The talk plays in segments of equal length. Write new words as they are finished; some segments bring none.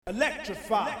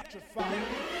Electrify.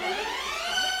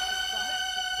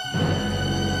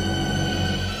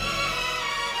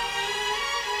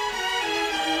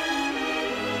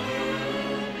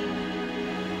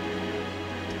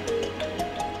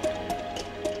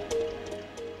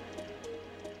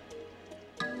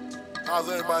 How's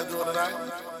everybody doing tonight?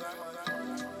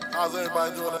 How's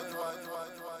everybody doing it?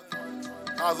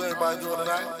 How's everybody doing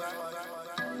tonight?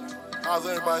 How's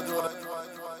everybody doing it?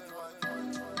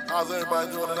 How's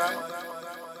everybody doing tonight?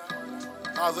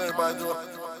 How's everybody doing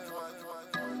it?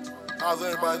 How's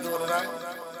everybody doing tonight?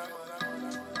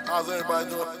 How's everybody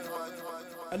doing it?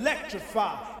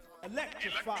 Electrify.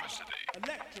 Electrify. Electricity.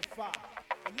 Electrify.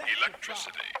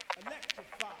 Electricity.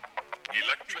 Electrify.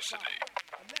 Electricity.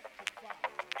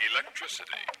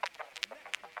 Electricity.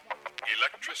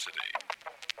 Electricity.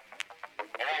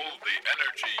 All the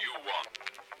energy you want.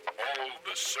 All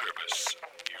the service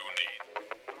you need.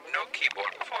 No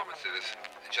keyboard performances,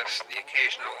 just the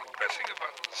occasional pressing of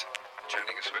buttons,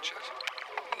 turning of switches.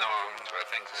 No rooms where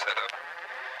things are set up.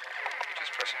 You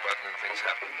just press a button and things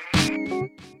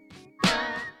happen.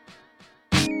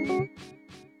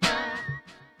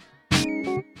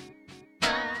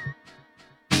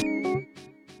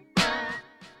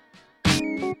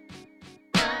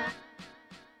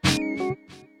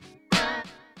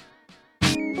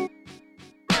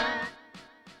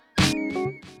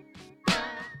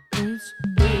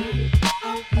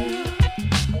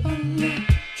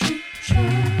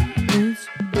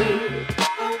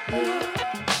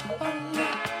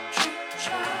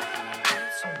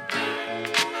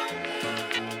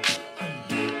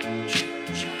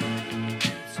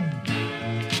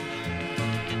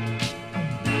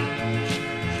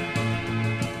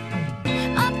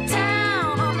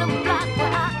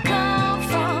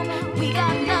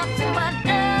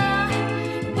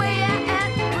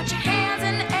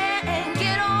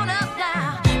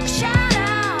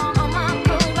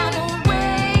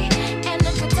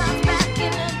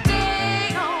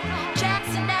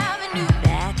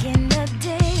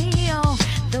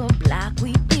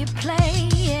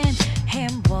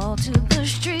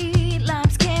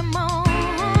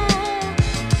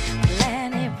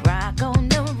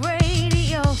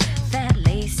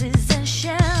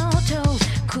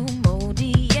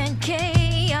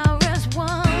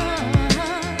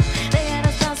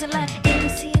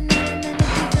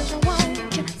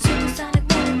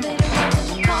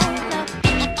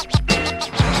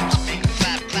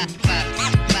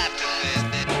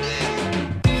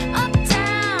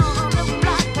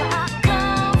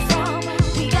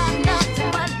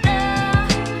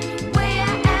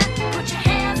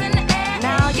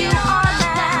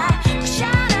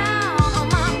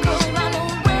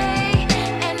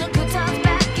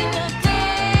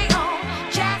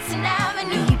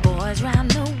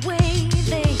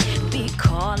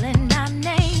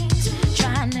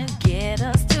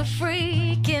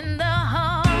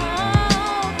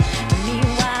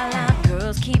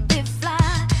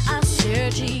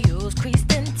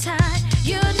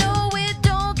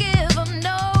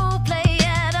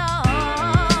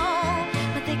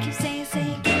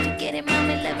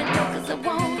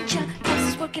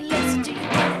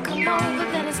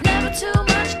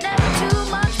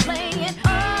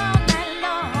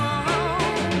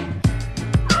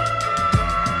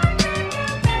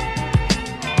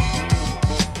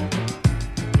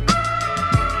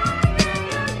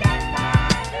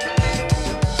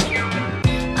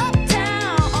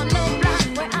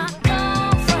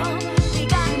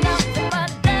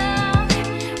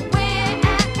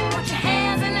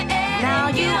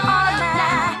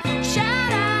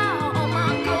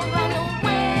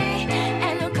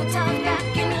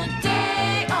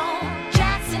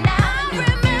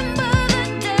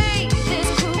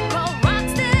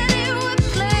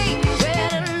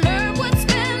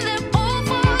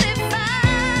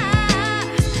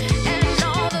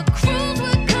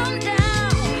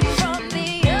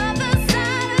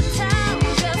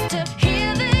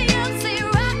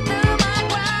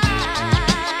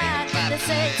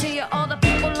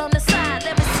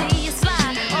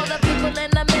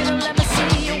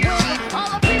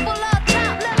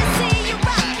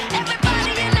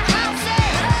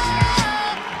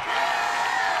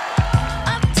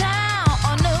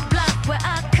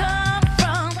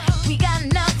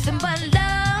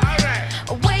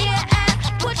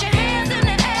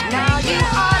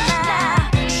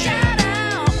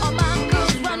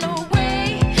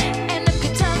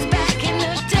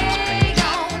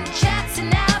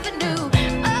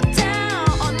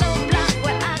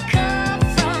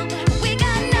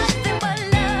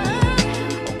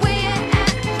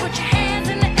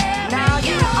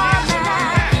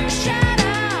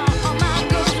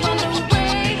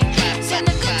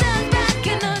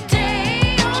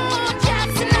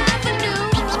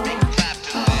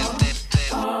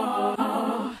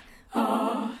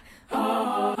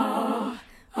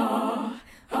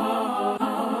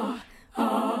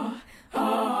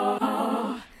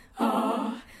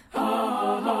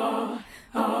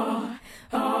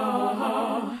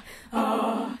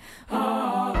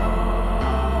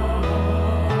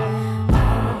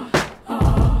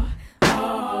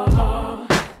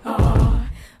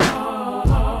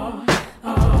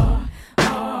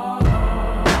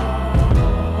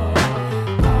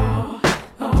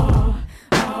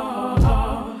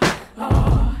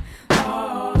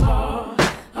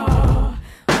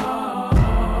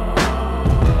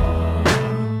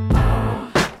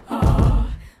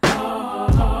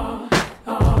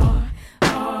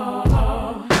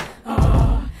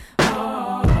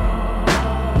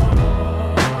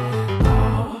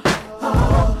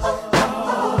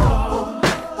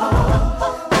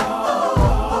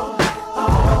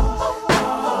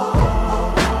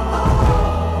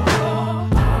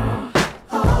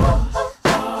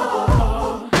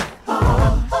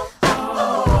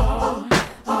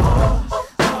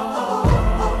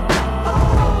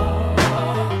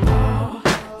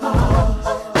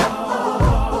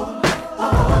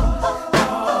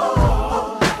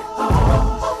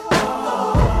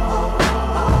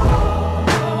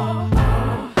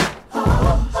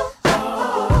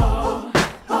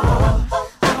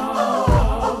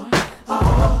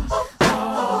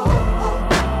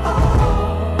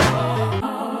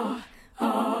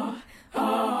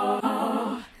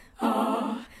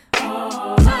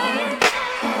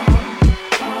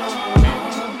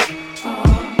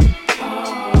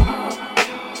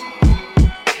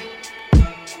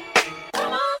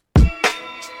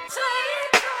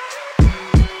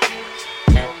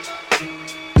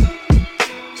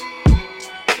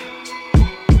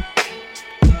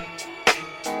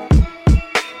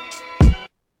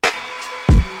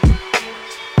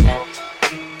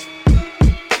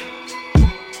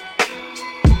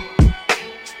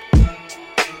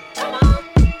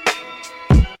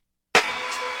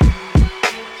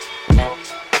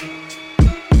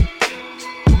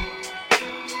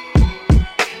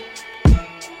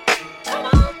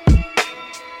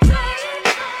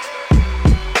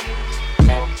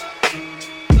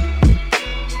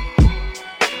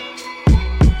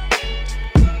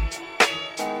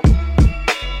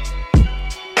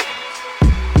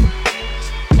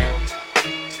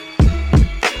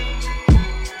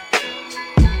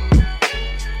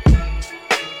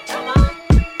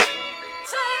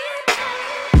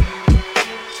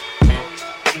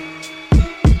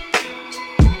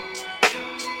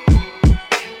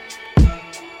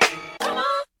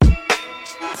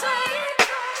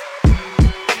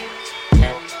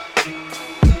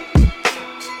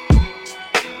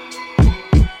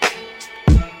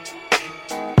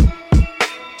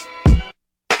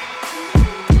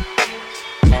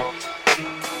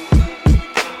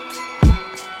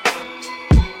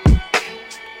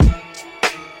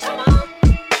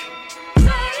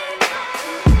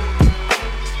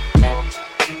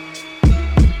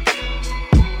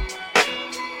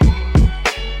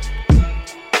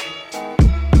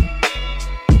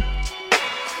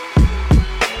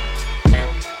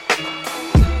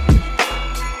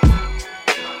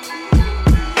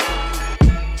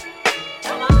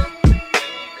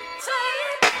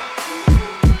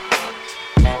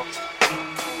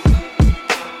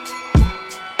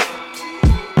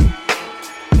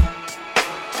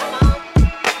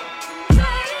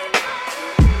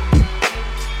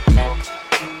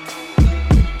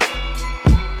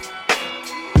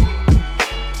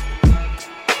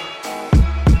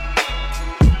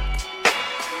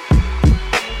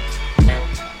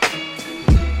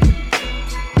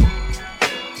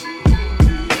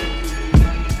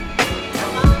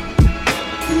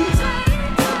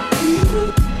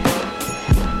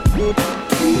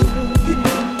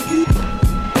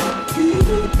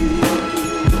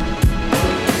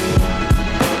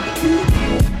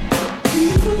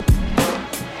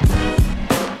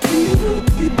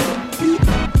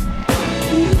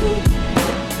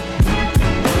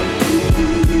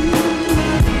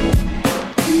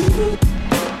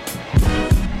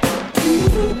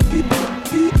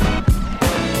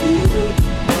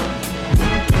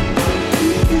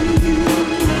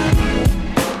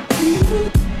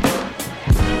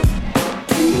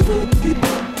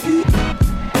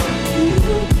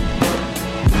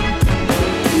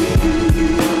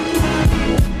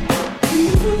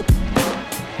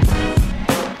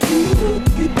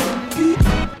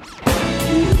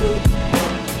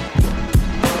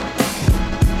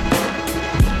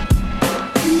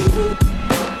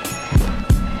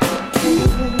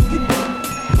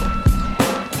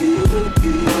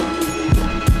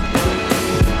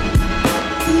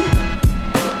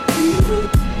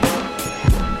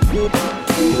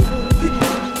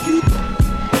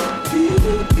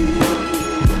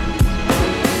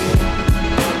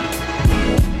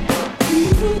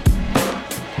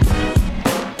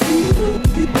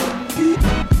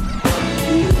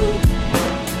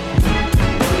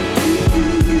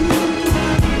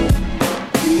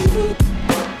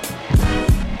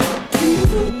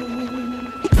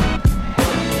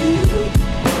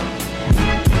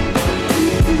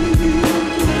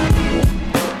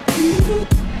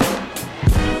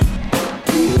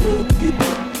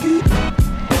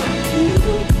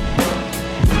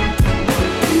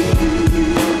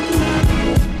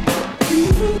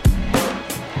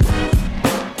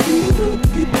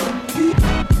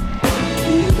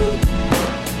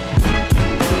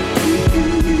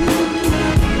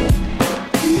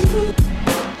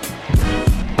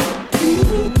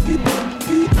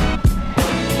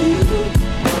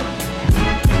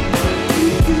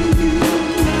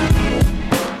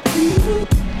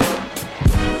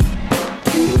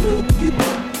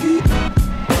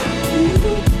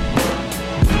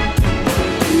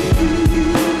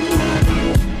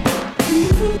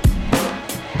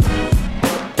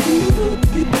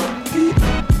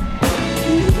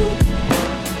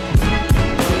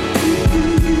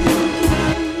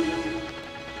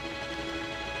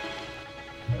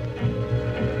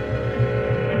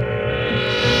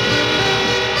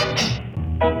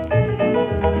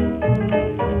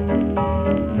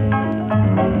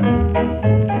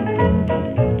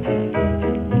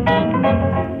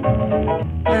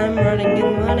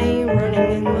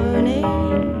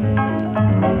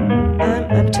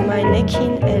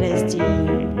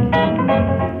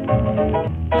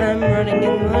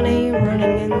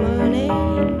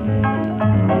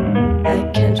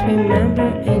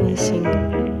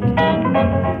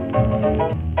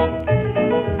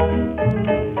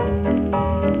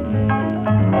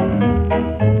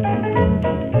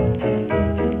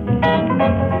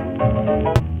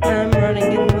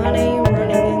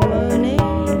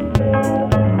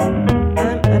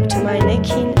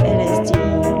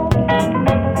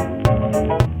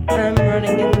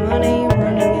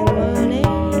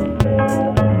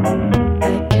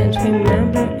 I can't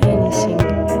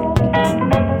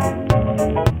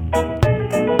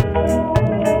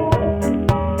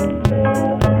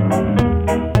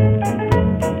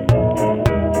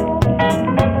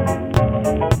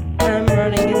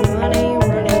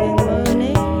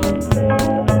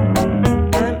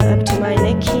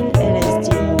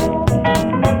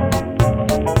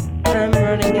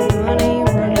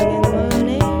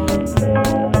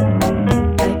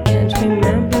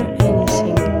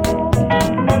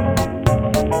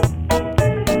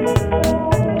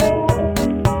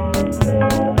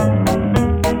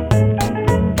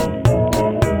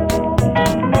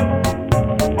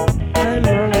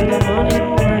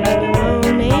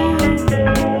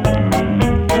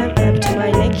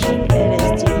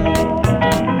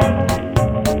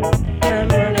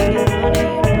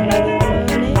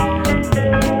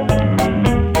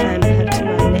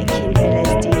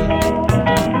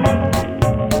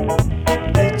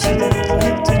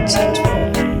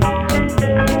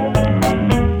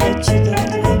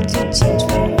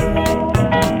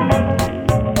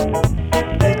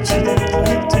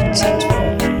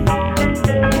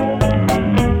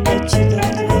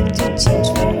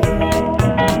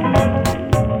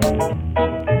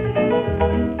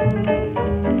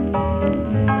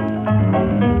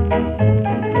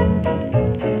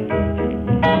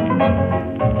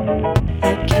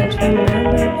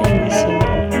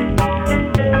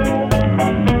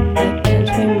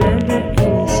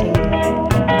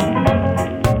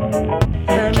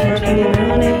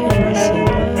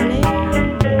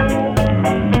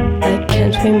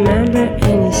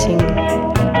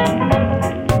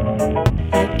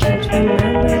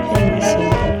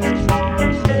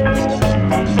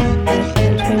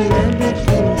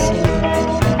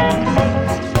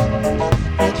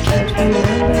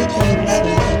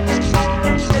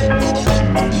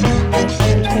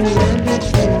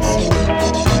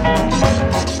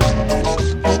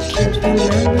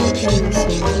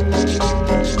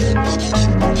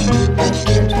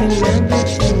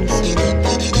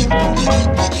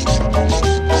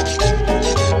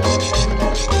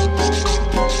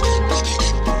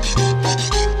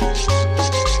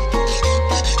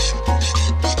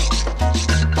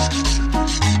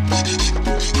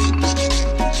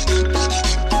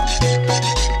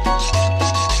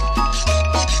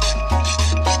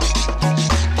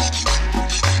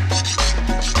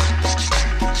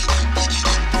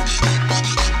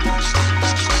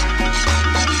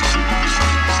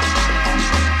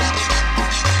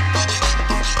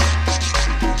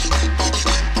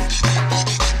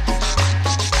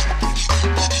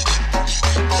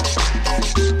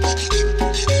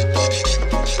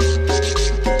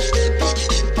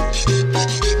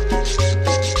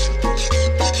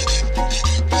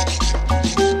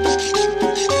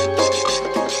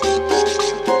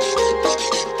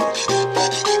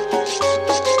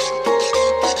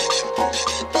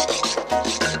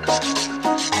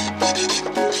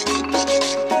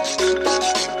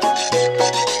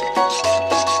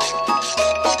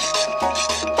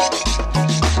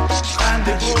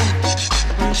rendezvous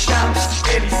in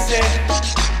Champs-Élysées.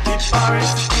 In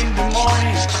Paris in the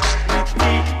morning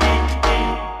with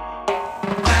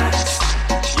Dance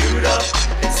Europe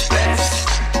Express.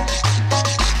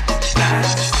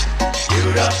 Dance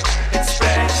Europe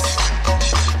Express.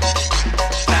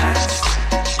 Dance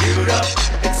Europe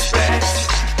Express.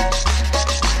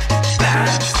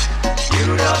 Dance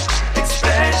Europe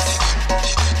Express.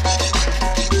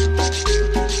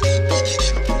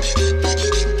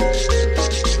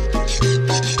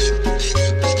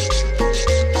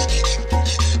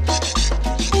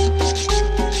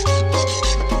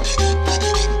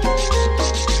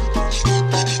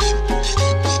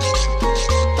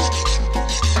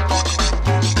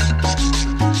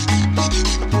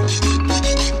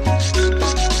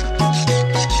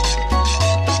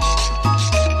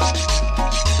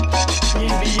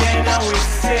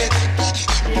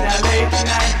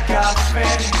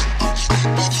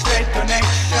 Straight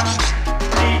connection,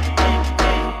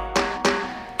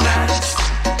 Dance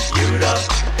Europe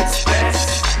Express.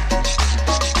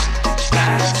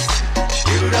 Dance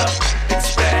Europe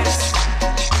Express.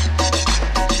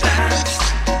 Dance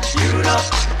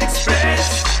Europe Express.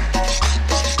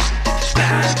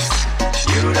 Dance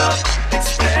Europe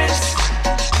Express.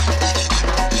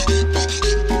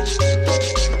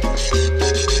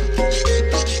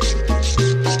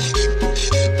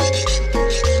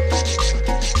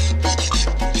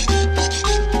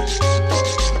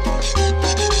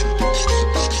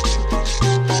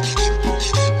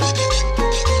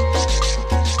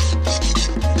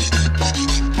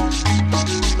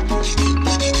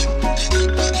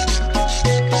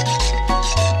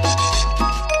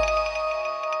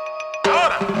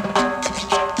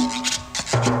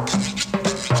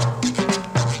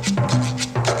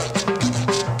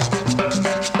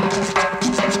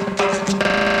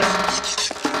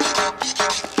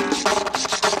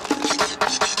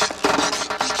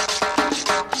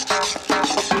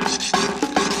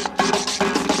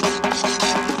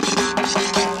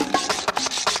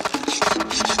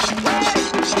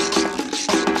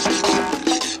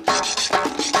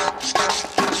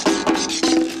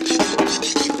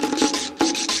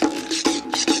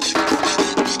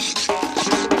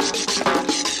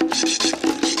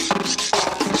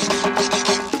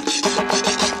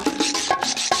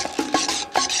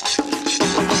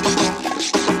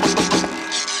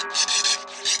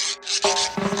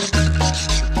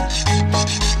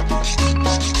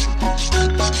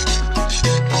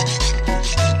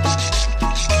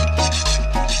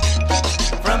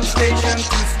 Station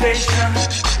to station,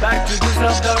 back to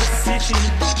Düsseldorf city.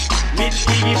 Meet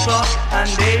Iggy Pop and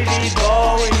David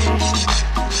Bowie.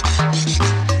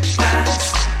 Dance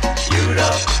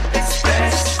Europe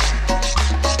Express.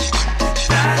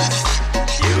 Dance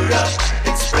Europe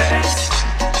Express.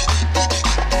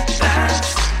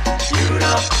 Dance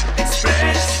Europe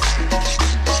Express.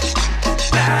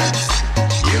 Dance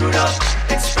Europe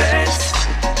Express.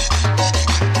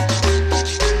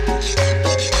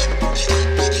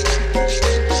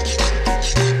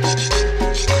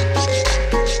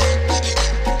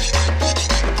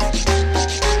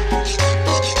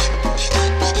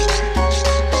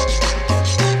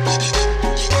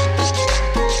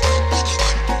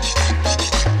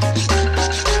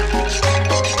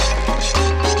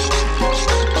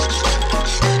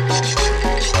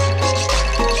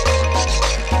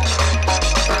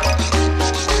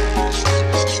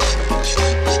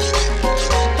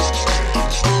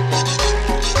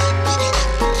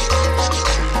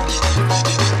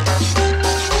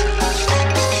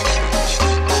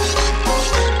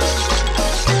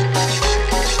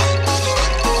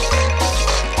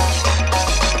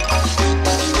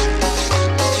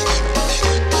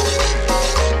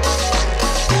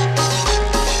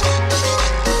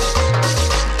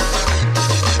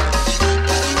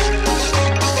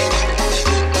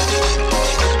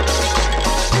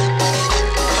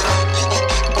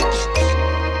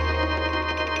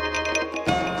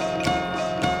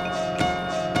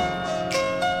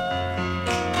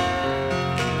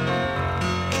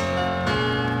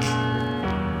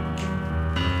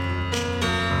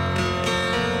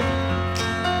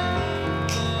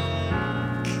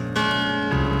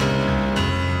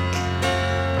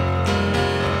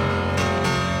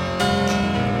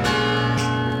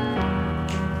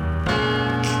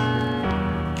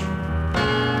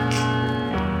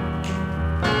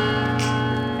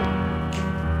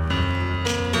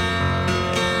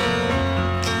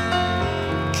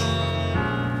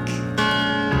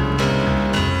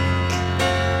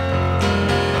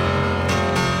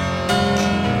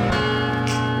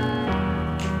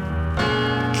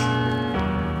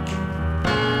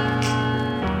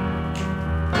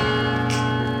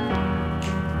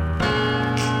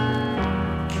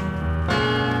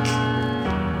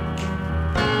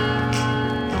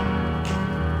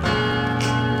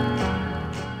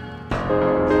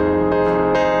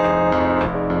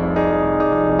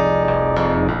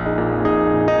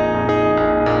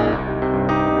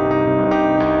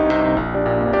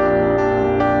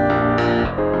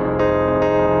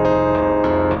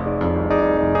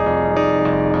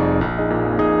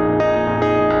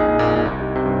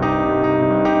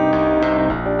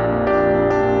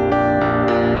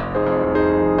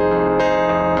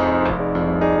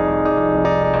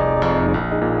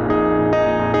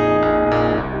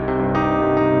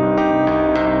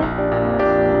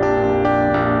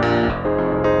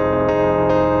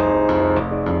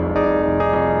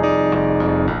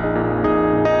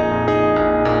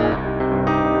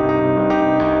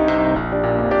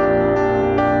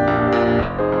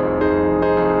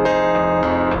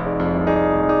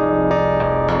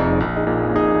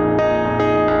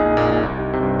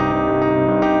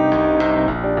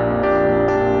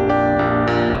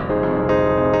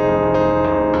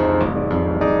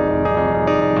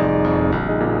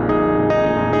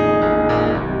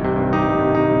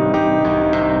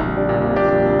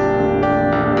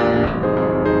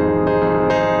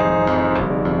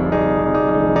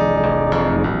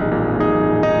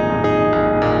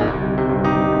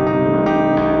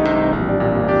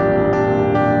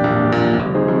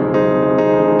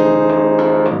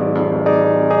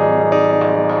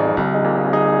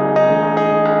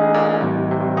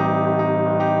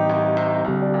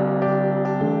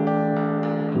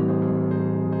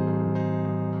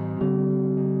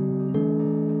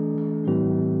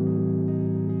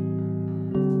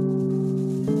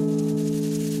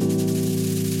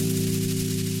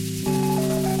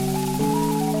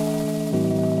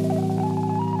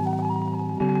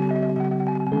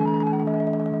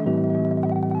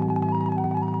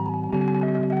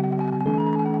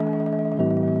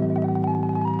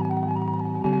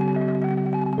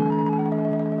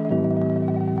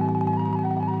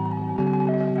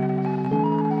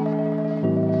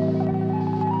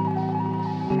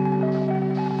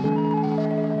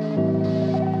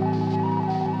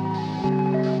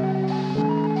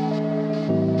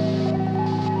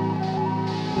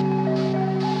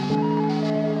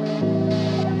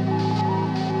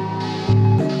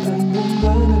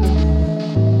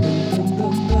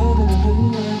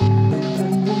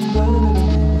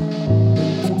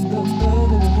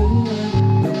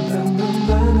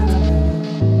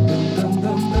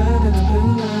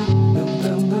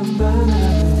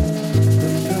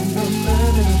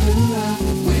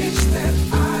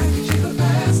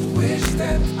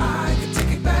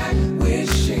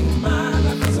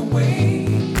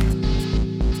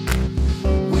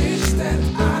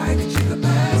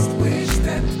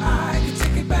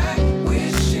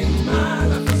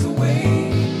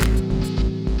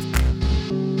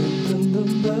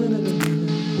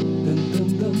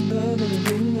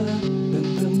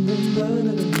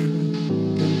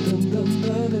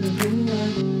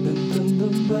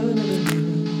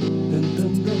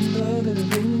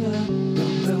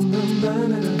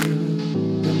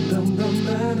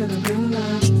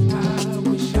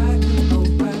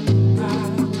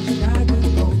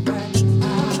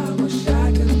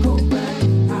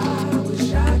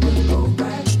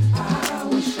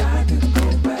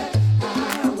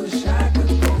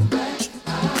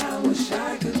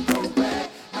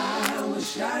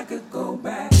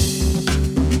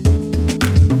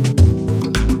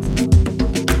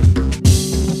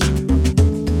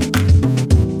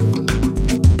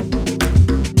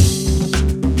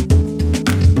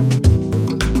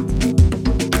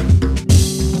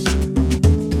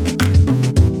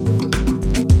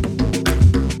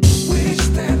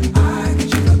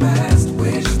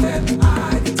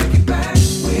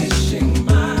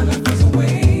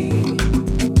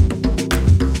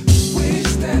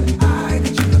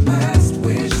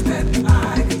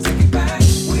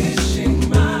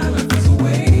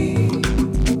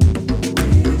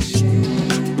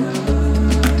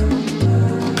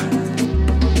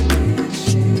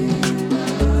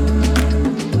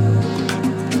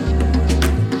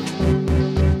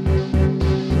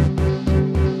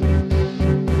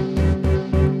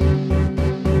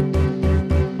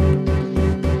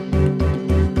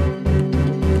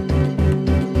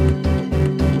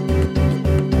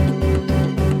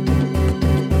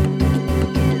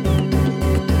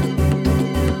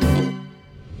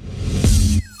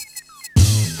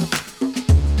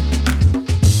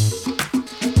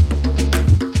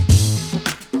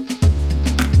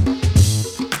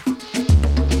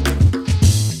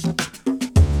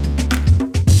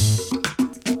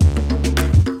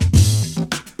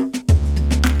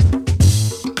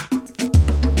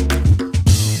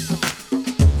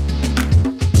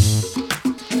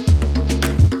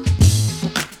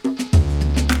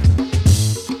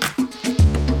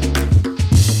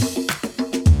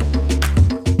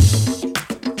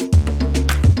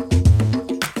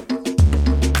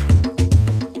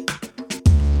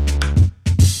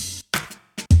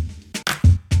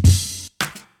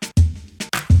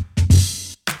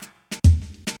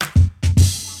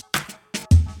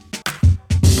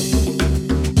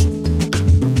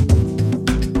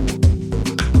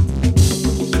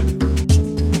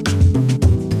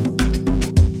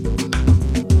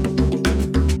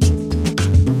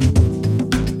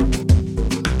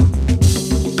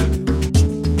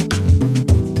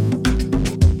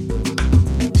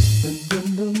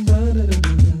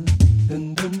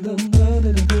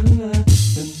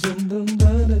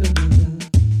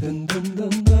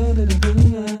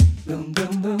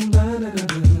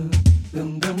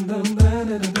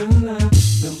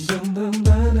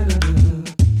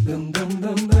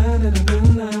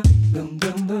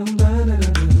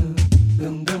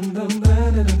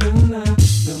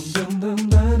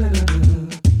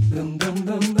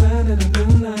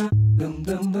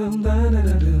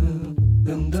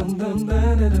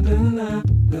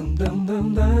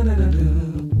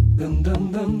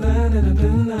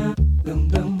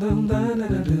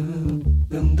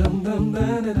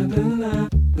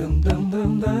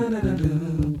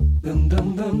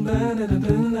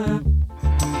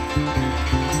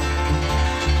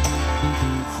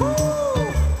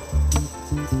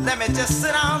 Let me just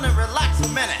sit down and relax a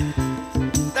minute.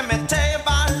 Let me tell you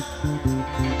about it.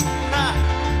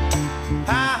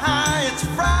 It's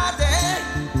Friday.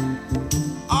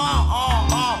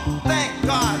 Oh, thank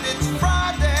God it's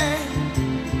Friday.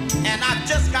 And I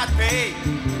just got paid.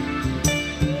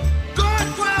 Going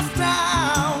across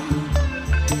town.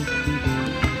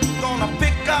 Gonna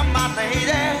pick up my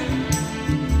lady.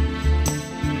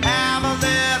 Have a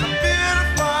little bit of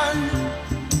fun.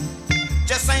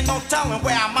 Just ain't no telling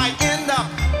where I might end up.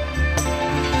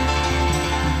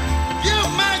 You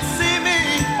might see me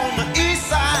on the east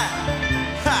side,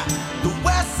 the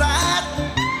west side.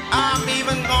 I'm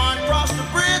even going across the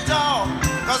bridge,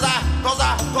 cause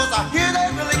I hear they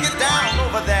really get down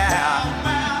over there.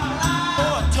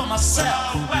 Oh, to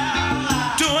myself,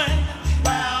 doing,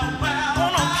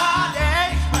 gonna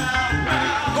party,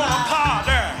 gonna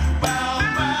party.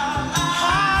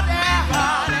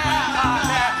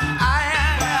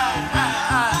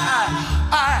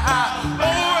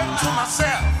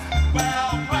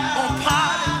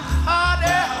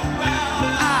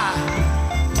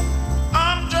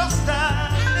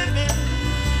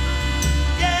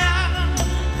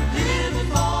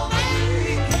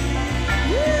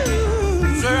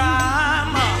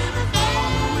 I'm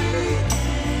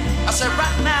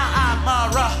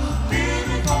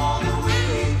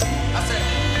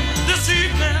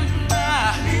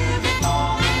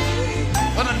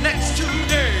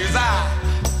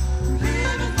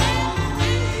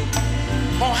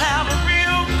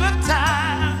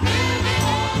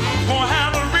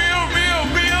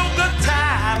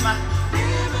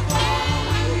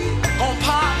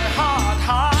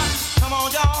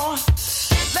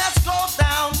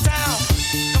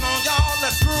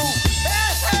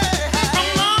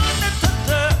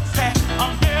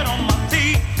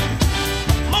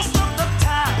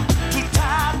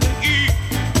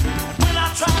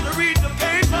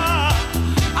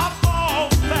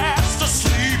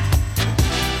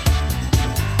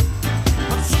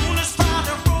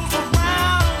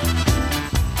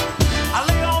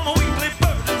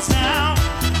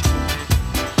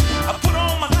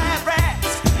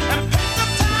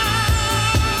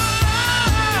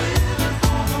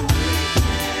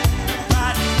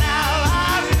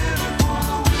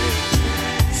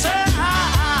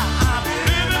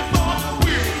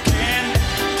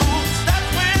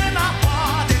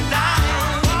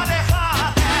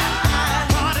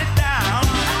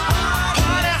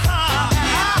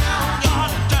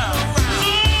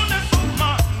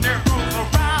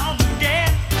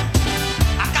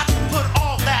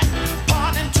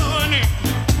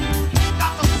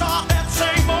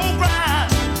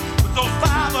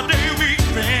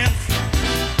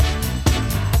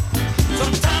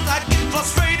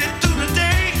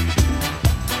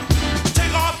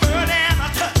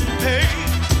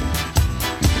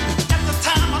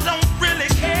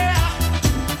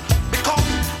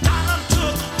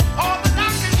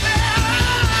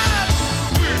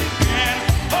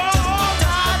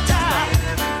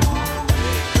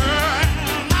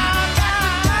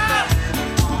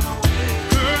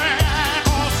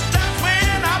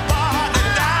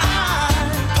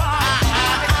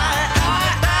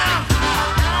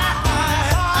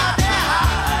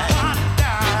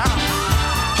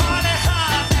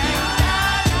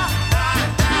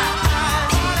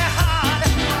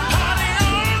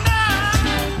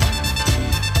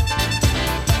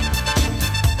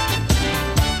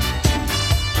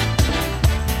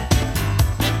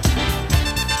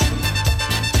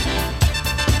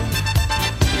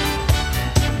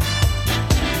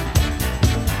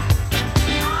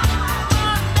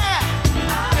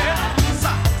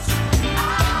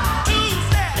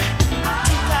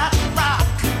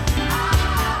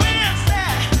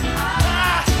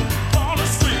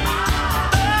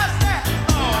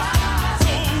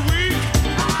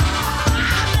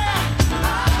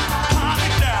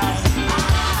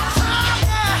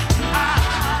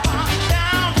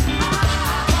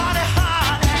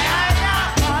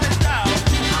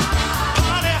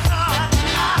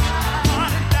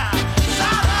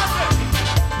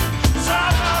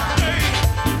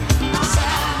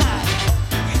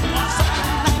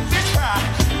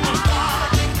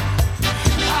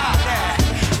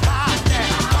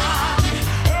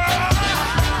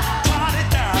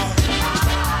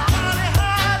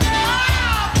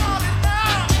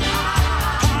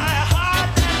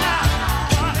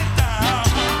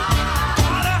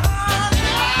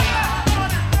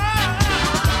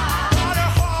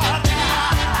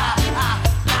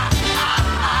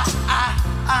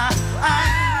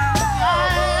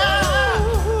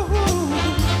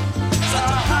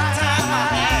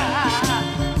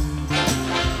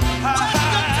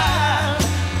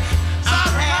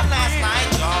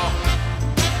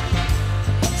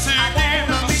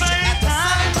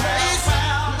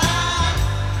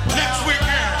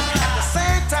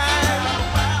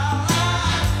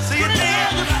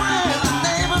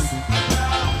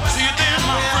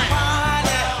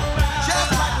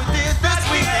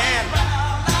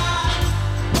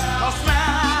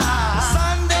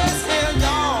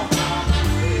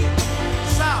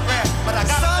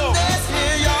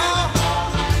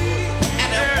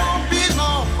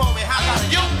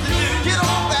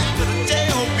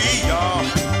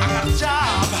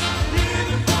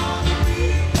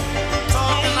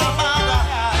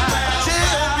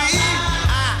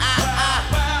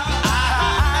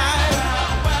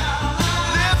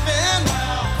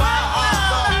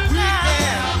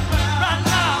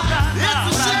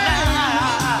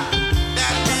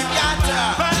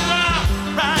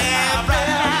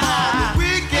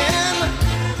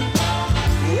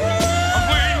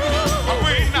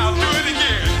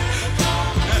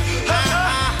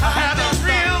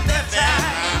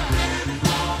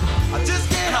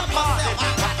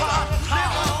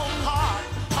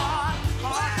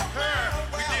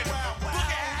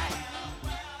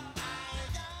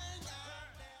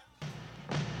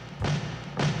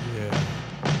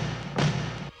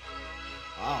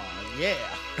Yeah.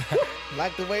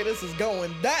 Like the way this is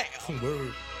going down.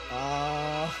 Word.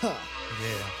 Uh-huh.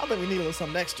 Yeah. I think we need a little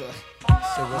something extra.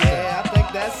 So what's Yeah, I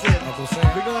think that's it. Uncle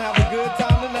Sam? We're gonna have a good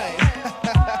time tonight.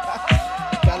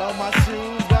 Got on my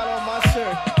shoes, got on my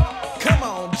shirt. Come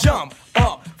on, jump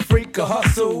up, freak or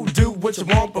hustle. Do what you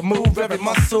want, but move every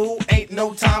muscle. Ain't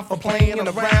no time for playing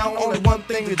around. Only one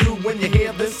thing to do when you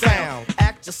hear this sound.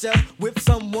 Act yourself with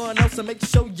someone else and make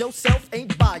sure yourself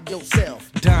ain't by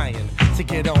yourself. Dying to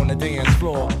get on the dance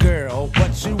floor. Girl,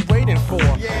 what you waiting for?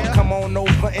 Yeah. Come on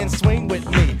over and swing with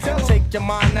me. Take your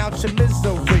mind out your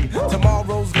misery.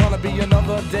 Tomorrow's gonna be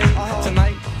another day.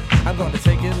 Tonight, I'm gonna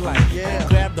take it light. Yeah.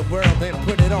 Grab the world and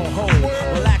put it on hold.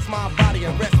 Relax my body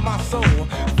and rest my soul.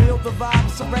 Feel the vibe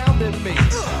surrounding me.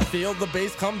 Feel the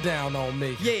bass come down on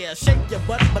me. Yeah, shake your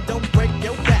butt, but don't break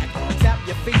your back. Tap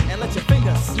your feet and let your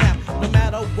fingers snap. No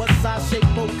matter what size,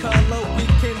 shape, or color, we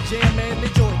can jam and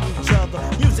enjoy each other.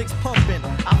 Music's pumping,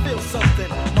 I feel something.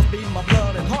 Must be my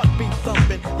blood and heartbeat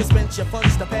thumping. You spent your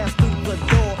funds to pass through the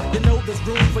door. You know there's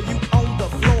room for you on the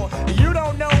floor. You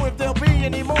don't know if there'll be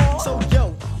any more. So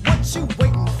yo, what you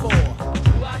waiting for?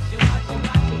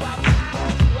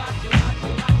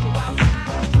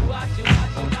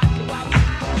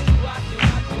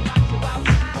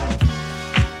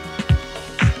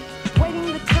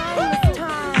 Waiting the timeless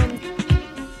time.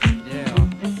 Yeah.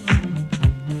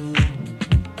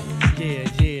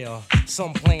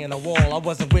 Some playing a wall, I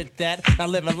wasn't with that. Not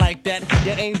living like that.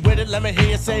 You ain't with it, let me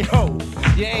hear you say ho.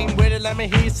 You ain't with it, let me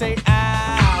hear you say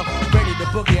ow. Ready to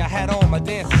boogie, I had on my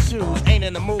dancing shoes. Ain't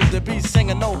in the mood to be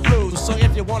singing no blues. So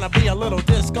if you wanna be a little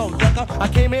disco ducker, I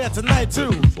came here tonight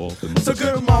too. So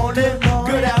good morning,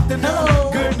 good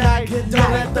afternoon, good night.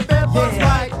 Don't let the bed bugs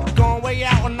bite. Going way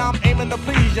out and I'm aiming to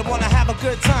please. You wanna have a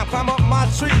good time, climb up my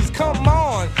trees. Come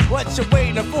on, what you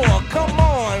waiting for? Come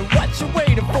on, what you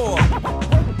waiting for?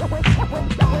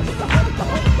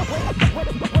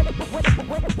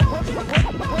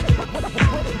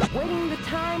 Waiting the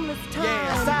timeless time.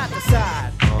 Yeah, side to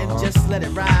side, and just let it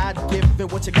ride. Give it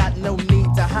what you got, no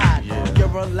need to hide.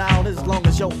 You're allowed as long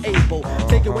as you're able.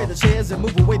 Take away the chairs and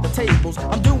move away the tables.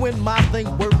 I'm doing my thing,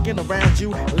 working around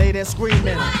you. Lay there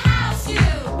screaming.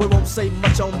 We won't say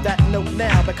much on that note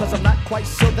now because I'm not quite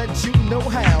sure that you know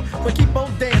how. But keep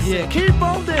on dancing. Yeah, keep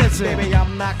on dancing. Baby,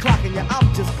 I'm not clocking you,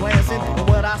 I'm just glancing. And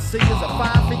what I see is a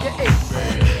 5 for your 8.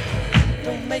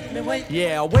 Don't make me wait.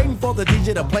 Yeah, waiting for the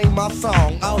DJ to play my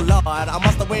song. Oh Lord, I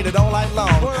must have waited all night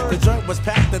long. The joint was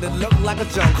packed and it looked like a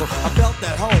jungle. I felt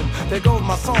at home, there goes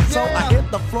my song. So I hit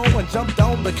the floor and jumped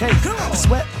on the cake.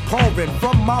 Sweat pouring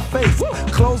from my face.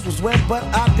 Clothes was wet, but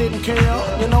I didn't care.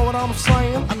 You know what I'm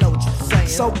saying? I know what you're saying.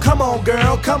 So come on,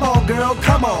 girl, come on, girl,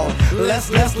 come on.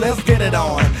 Let's get it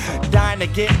on. Dying to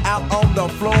get out on the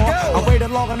floor. I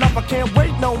waited long enough, I can't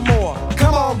wait no more.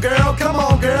 Come on, girl, come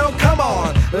on, girl, come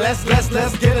on. Let's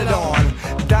get it on.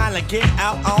 Dying to get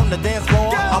out on the dance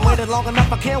floor. I waited long enough,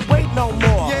 I can't wait no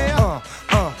more. Yeah.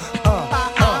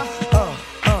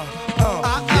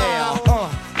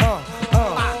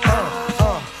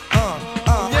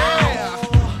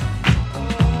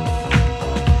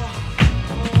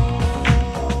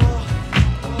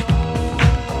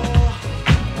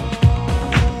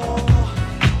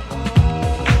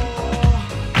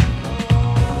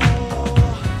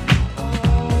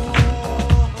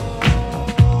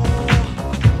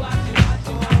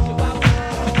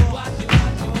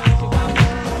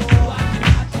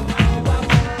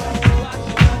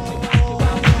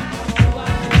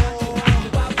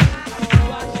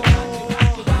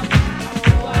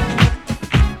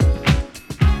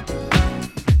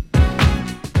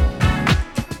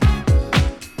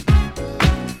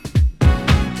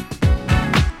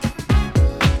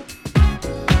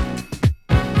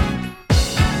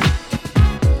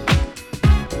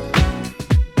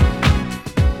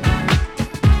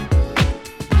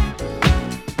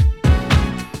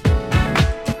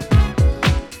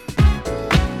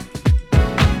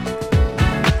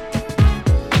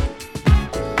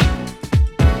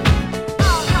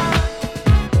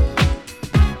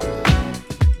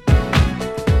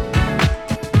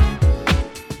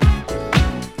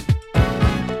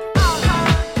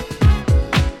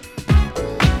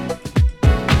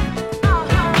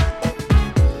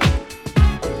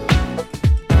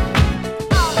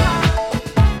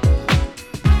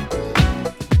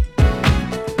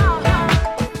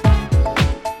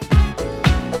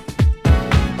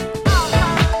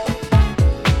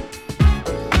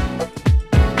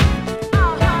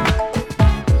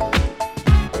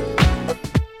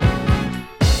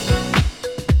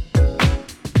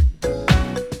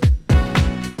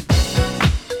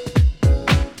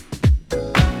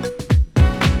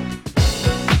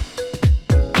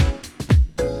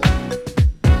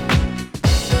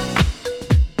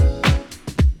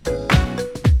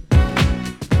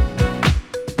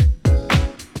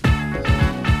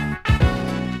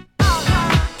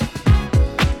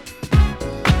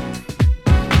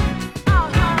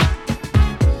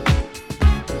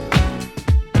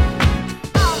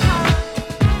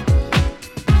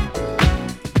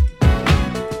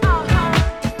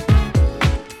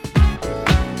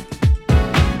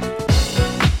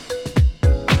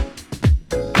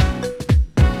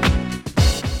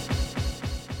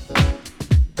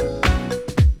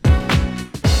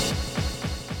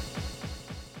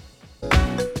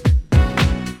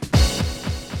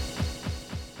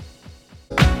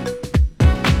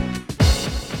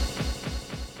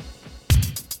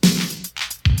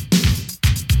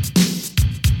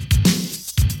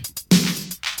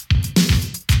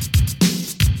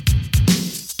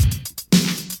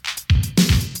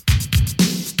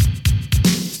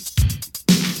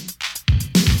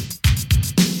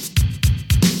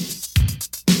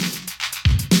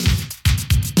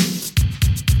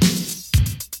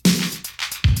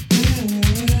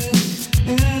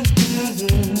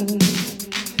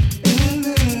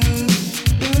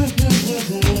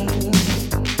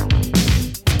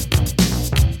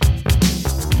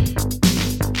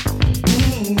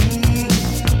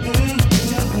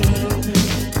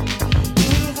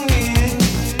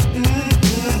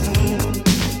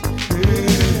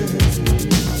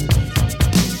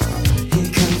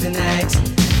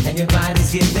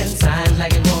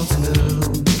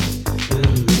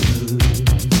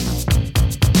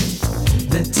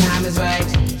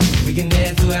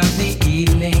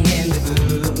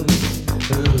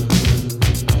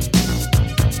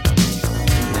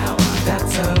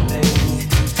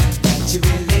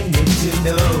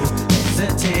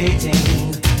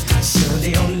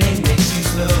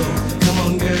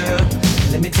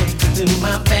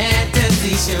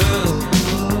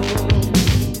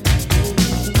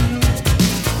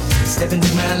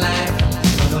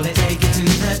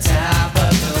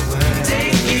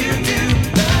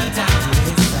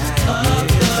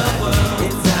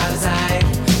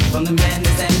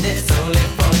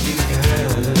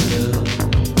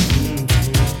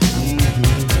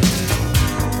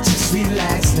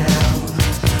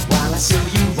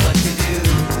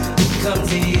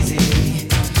 comes easy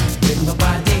with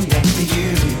nobody next to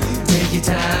you. Take your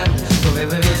time,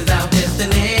 forever is our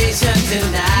destination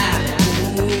tonight.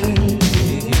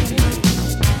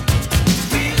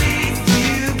 Believe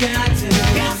you got to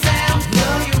yourself,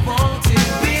 know you want to.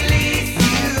 Believe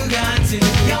you got to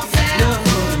yourself, know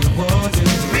you want to.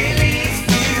 Believe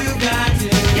you got to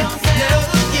yourself,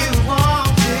 know you want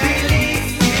to.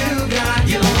 Believe you got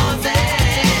yourself.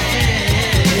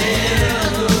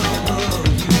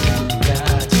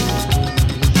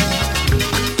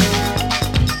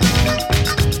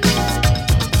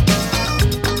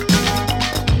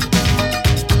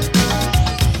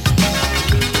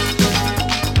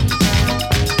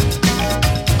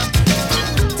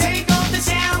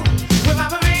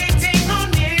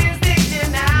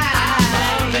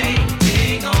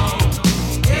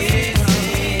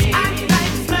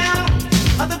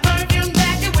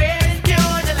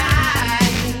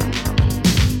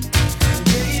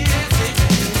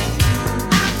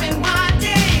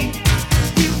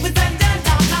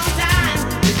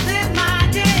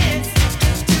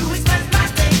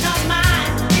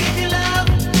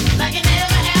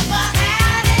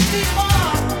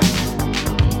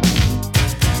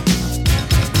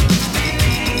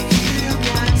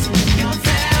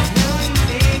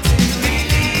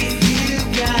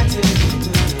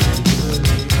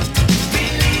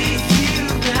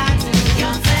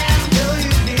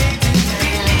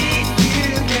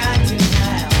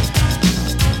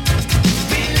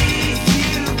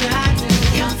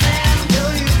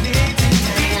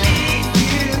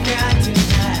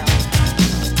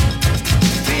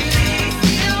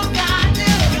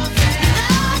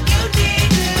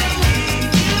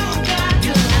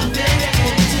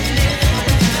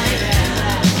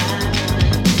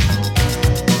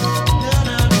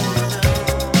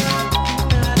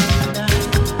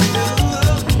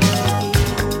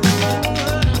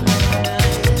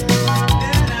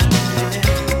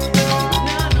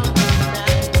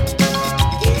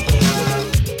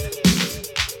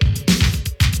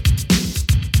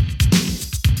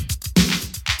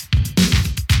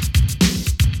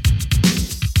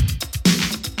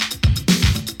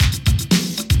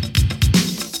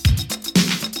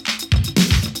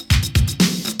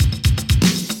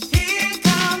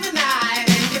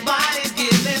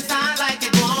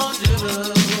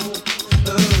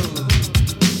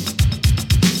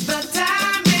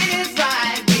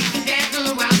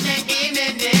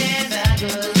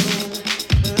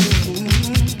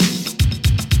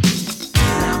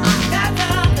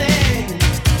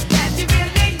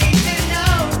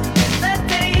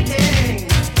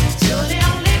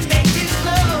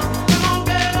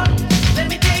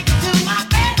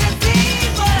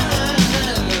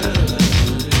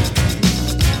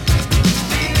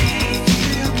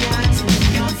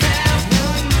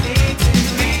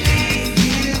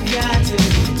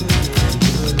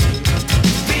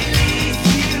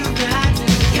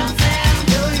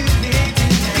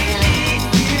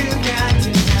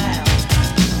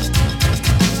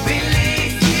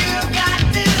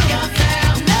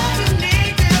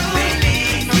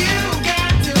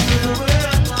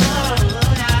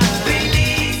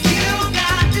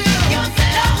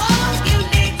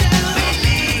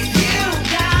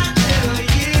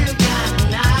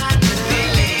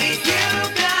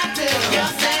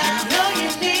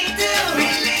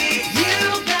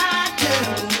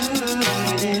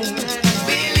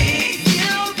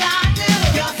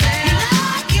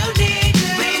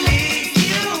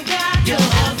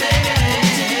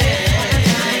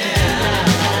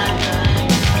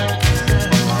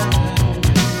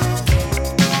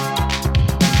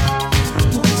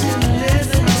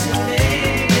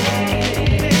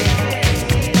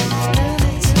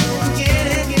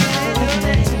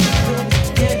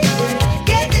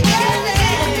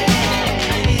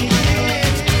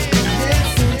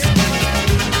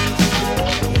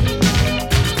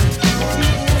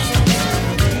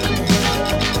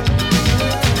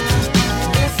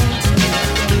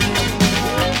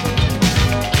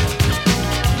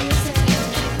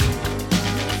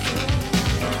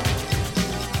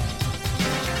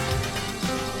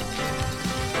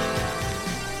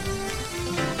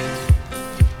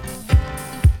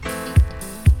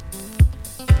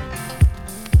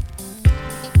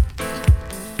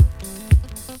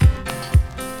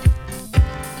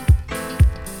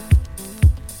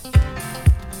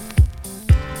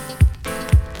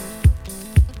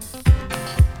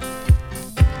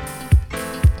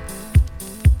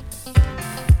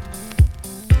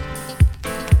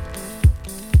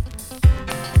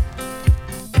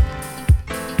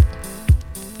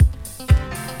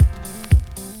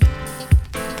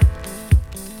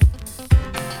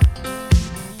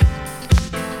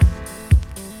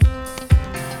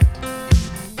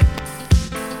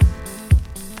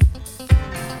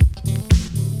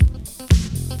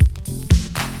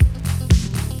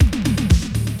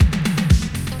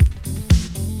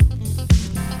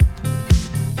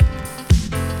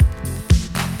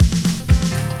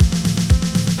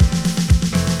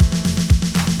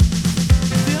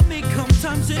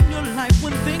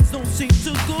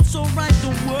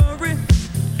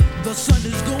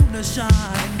 is gonna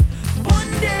shine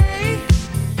one day.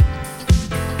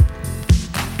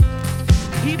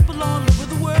 People all over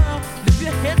the world, lift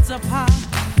your heads up high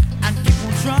and keep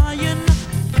on trying.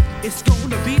 It's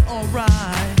gonna be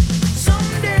alright.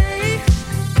 Someday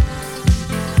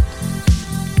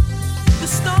the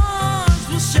stars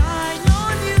will shine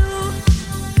on you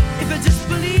if you just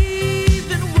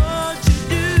believe in what you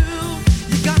do.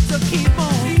 You got to keep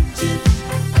on reaching.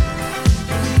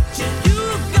 You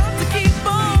got to keep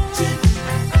on reaching.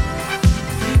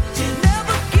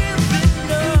 Never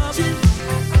giving up.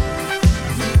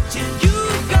 You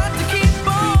got to keep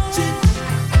on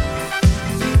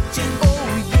reaching. Oh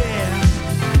yeah.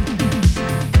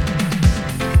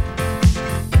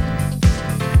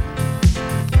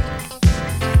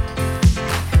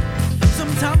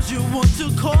 Sometimes you want to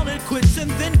call it quits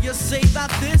and then you say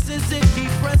that this is it.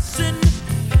 Keep pressing,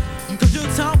 'cause your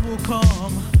time will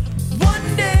come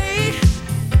one day.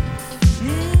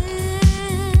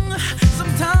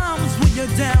 Sometimes when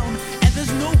you're down and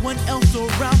there's no one else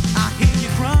around, I hear you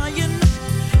crying.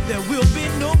 There will be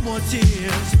no more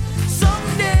tears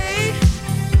someday.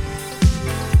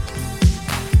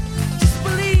 Just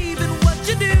believe in what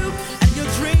you do and your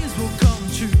dreams will come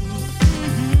true.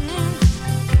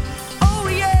 Oh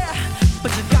yeah,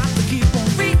 but you got to keep on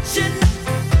reaching.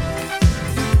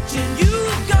 You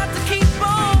got to keep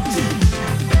on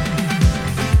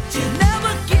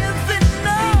never giving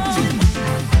up.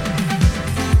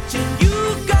 You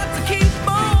got to keep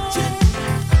on.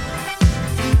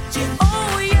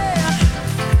 Oh yeah.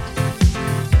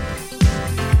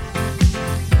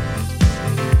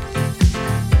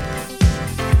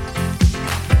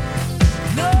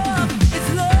 Love is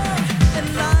love and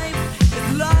life is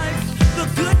life. The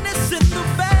goodness and the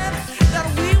bad that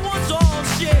we once all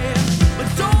shared. But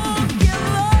don't give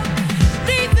up,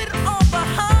 leave it all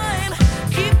behind.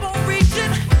 Keep on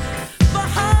reaching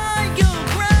behind your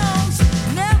grounds.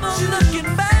 Never looking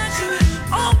back,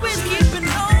 always keeping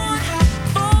on.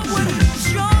 Forward,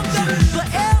 stronger,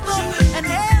 forever and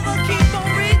ever. Keep on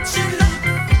reaching.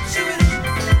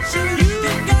 You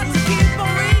got to keep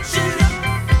on reaching.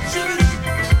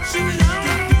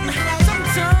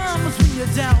 Sometimes when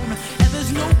you're down and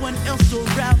there's no one else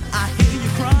around, I hear you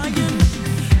crying.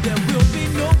 There will be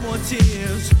no more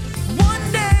tears. One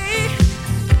day,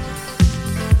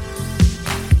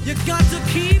 you got to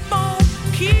keep on,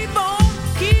 keep on,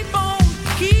 keep on,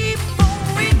 keep on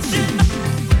reaching.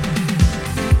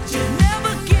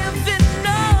 Never giving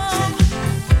up.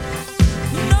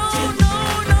 No, no,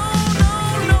 no, no,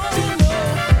 no, no.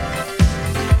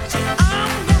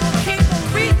 I'm gonna keep on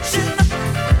reaching.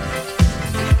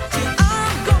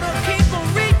 I'm gonna keep on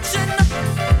reaching.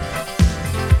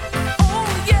 Oh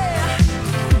yeah.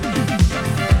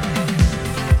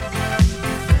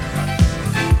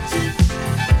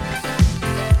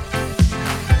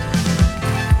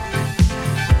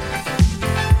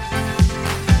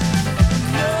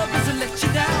 Love doesn't let you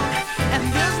down, and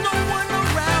there's no one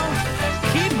around.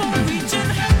 Keep on reaching,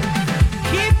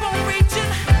 keep on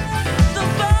reaching. The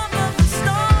farther the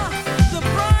star, the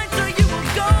brighter you will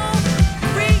go.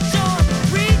 Reach on,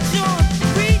 reach on,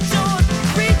 reach on,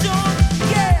 reach on,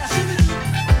 yeah.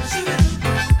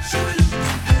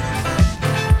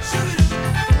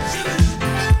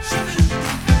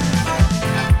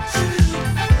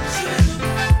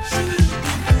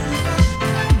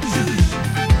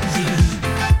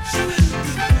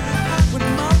 When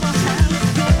mama has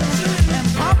gone and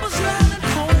papa's not at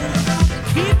home,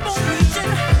 keep on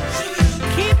reaching,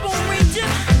 keep on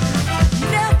reaching,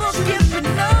 never giving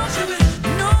up.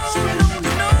 No, no,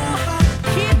 no,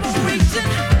 keep on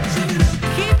reaching,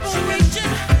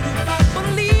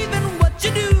 believe in what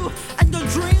you do and your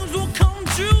dreams will come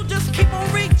true. Just keep on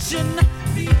reaching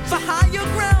for higher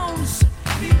grounds.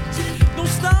 Don't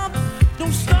stop,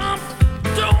 don't stop,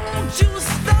 don't you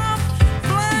stop.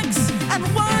 Blacks and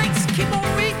whites, keep on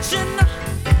reaching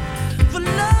for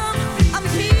love and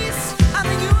peace and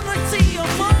unity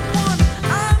among one.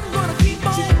 I'm gonna keep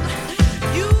on,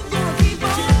 you gonna keep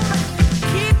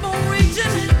on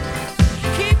reaching,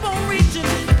 keep on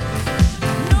reaching.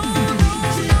 No, no,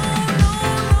 no, no, no,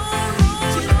 no,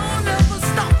 no, never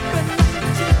stopping.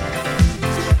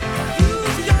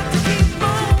 You've got to keep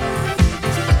on.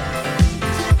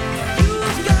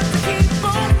 You've got to keep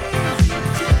on.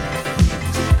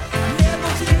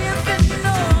 Never giving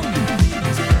up.